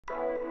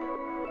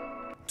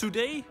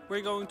Today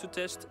we're going to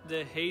test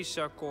the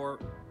Hesacore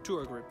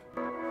Tour Grip.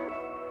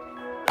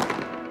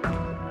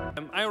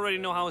 I already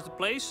know how it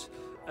plays,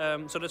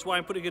 so that's why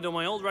I'm putting it on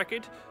my old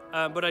racket.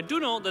 But I do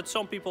know that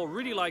some people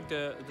really like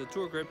the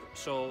Tour Grip,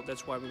 so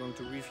that's why we're going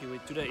to review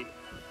it today.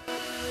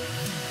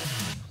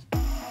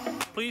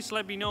 Please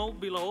let me know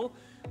below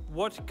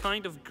what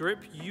kind of grip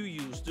you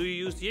use. Do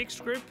you use the X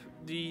grip,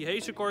 the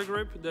Hesacore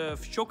grip, the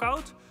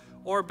shockout,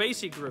 or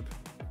basic grip?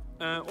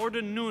 Or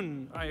the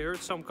Noon. I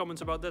heard some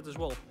comments about that as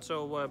well.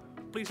 So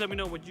please let me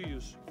know what you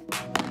use.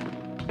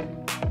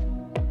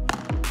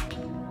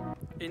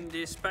 In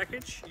this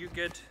package you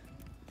get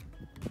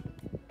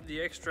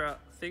the extra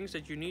things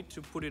that you need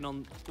to put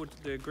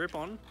the grip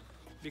on,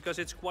 because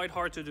it's quite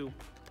hard to do.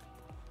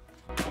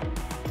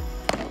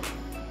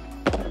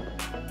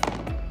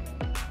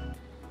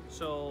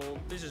 So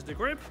this is the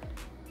grip,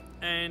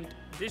 and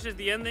this is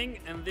the ending,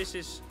 and this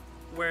is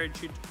where it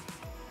should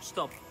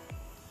stop.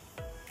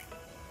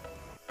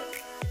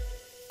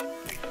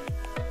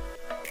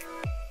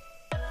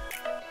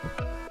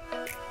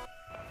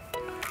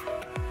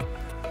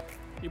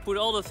 You put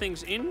all the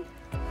things in.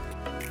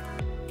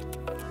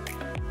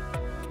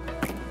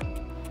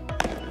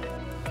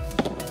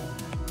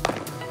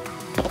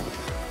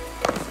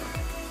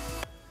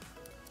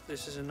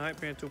 This is a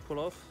nightmare to pull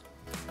off,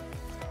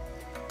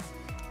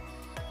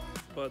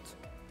 but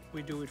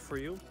we do it for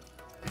you.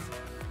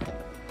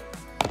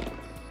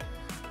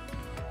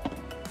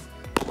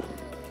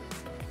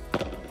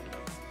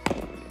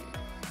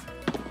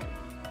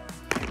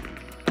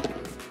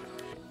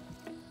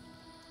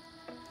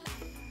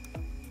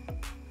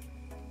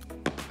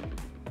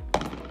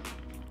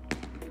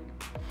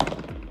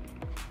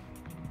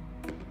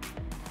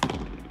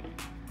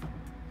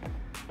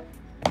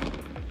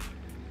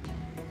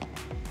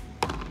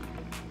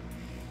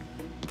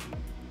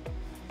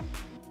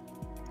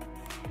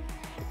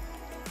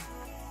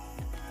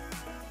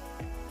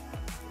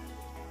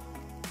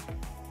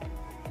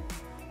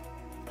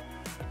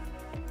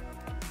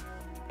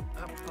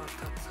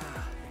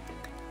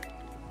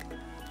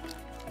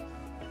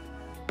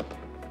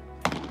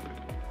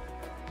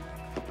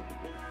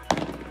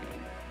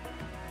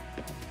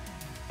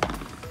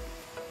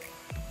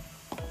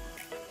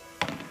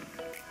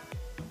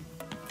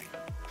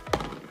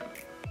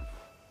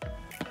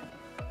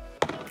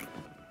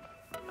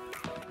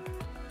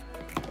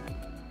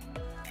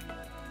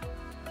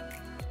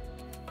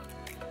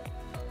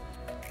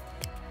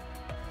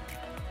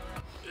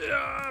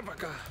 Ja,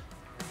 baka.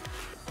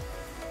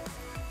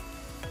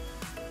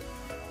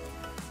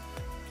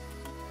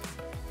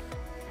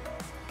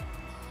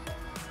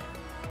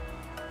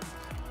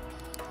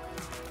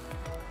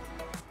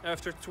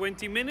 After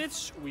 20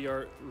 minutes, we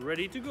are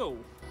ready to go.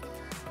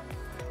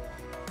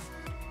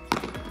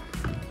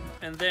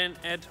 And then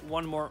add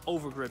one more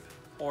overgrip,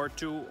 or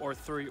 2 or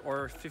 3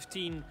 or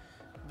 15,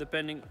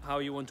 depending how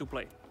you want to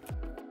play.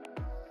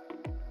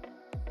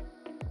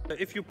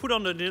 If you put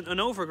on an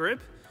overgrip,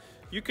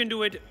 you can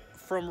do it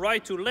from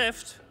right to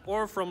left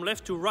or from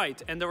left to right.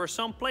 And there are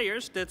some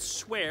players that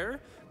swear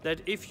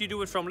that if you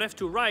do it from left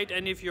to right,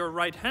 and if you're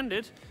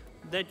right-handed,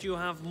 that you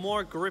have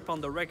more grip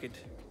on the racket.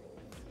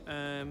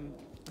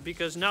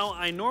 Because now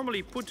I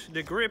normally put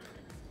the grip,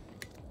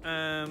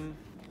 I'm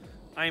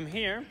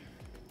here,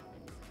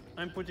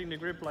 I'm putting the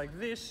grip like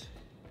this,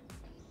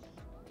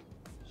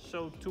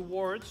 so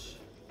towards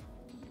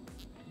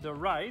the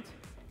right.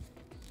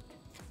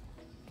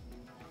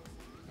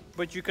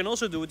 But you can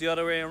also do it the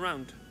other way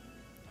around.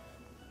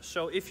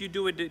 So if you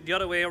do it the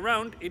other way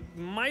around, it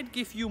might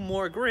give you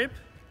more grip.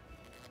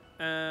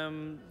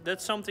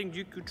 That's something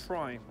you could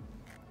try.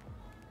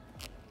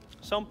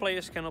 Some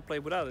players cannot play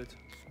without it.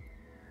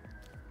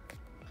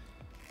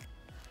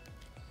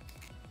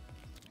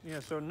 Yeah,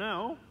 so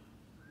now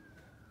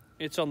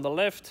it's on the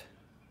left,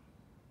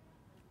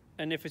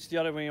 and if it's the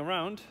other way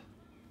around,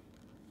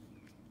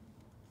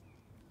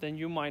 then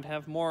you might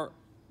have more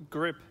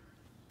grip.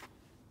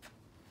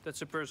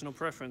 That's a personal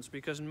preference,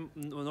 because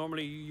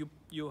normally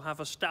you have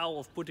a style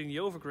of putting the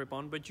overgrip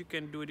on, but you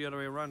can do it the other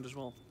way around as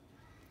well.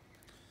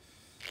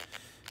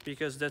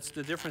 Because that's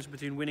the difference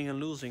between winning and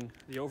losing,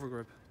 the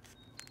overgrip.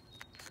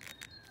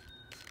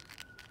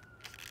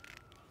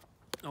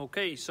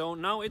 Okay, so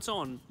now it's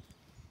on.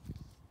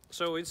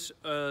 So it's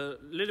a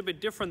little bit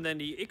different than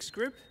the X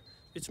grip.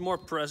 It's more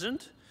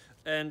present,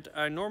 and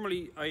I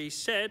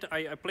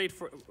played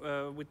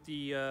with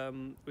the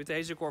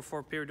Hesacore for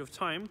a period of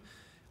time.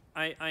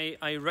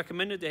 I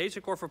recommended the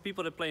Hesacore for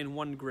people that play in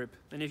one grip.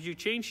 And if you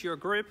change your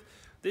grip,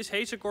 this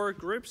Hesacore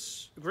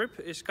grip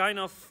is kind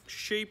of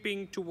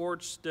shaping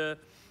towards the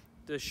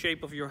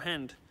shape of your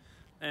hand.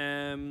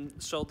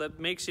 So that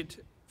makes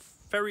it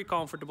very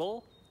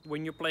comfortable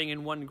when you're playing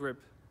in one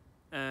grip.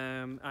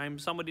 I'm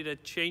somebody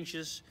that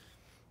changes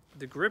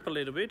the grip a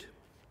little bit.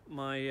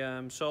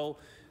 So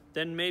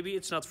then maybe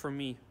it's not for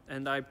me.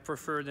 And I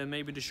prefer then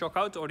maybe the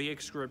shockout or the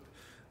X grip.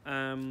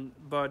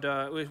 But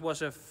it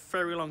was a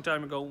very long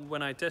time ago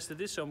when I tested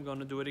this, so I'm going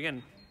to do it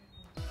again.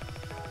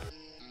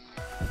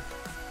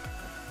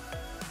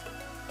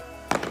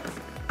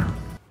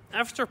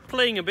 after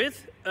playing a bit,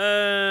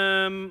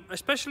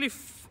 especially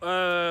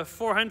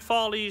forehand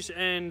volleys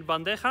and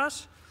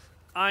bandejas,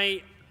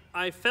 I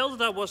felt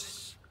that I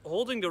was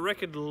holding the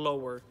racket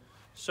lower.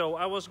 So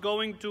I was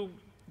going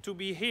to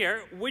be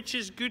here, which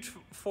is good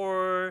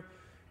for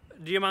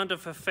the amount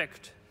of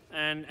effect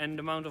and the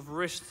amount of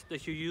wrist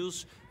that you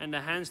use and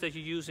the hands that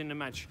you use in the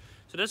match.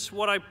 So that's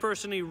what I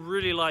personally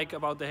really like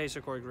about the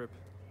Hesacore Grip.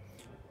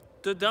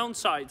 The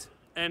downside,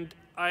 and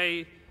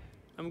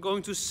I'm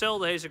going to sell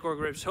the Hesacore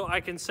Grip, so I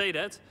can say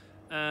that.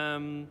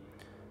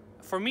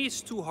 For me,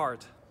 it's too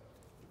hard.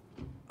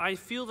 I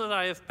feel that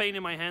I have pain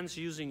in my hands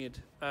using it.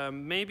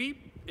 Maybe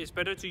it's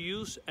better to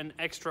use an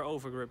extra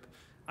overgrip.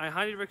 I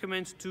highly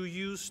recommend to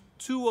use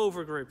 2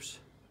 overgrips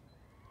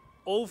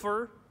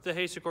over the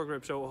Hesacore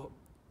Grip. So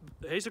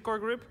Hesacore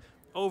Grip,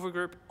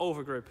 overgrip,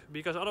 overgrip.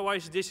 Because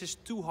otherwise this is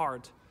too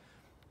hard.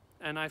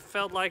 And I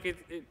felt like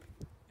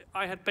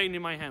I had pain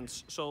in my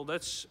hands. So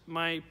that's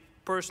my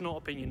personal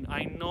opinion.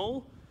 I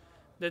know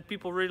that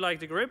people really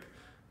like the grip.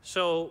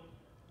 So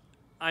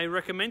I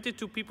recommend it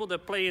to people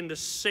that play in the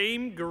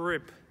same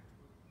grip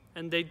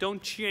and they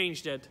don't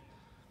change that.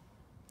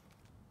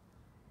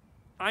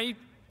 I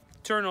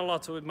turn a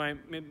lot with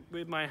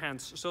my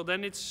hands, so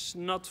then it's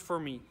not for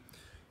me.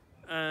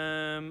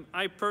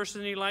 I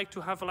personally like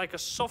to have like a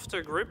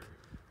softer grip,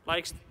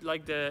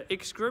 like the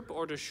X grip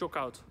or the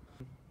shockout.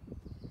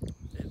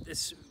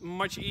 It's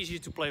much easier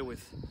to play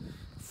with,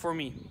 for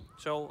me.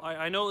 So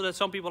I know that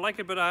some people like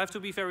it, but I have to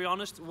be very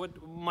honest with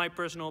my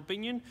personal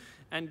opinion,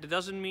 and it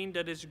doesn't mean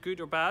that it's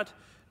good or bad.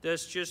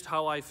 That's just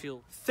how I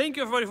feel. Thank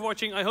you everybody for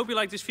watching. I hope you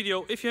liked this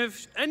video. If you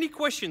have any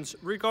questions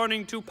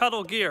regarding to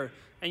paddle gear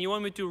and you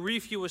want me to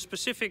review a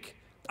specific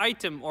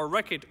item or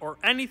racket or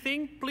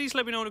anything, please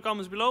let me know in the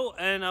comments below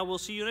and I will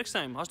see you next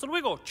time. Hasta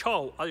luego.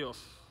 Ciao.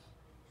 Adios.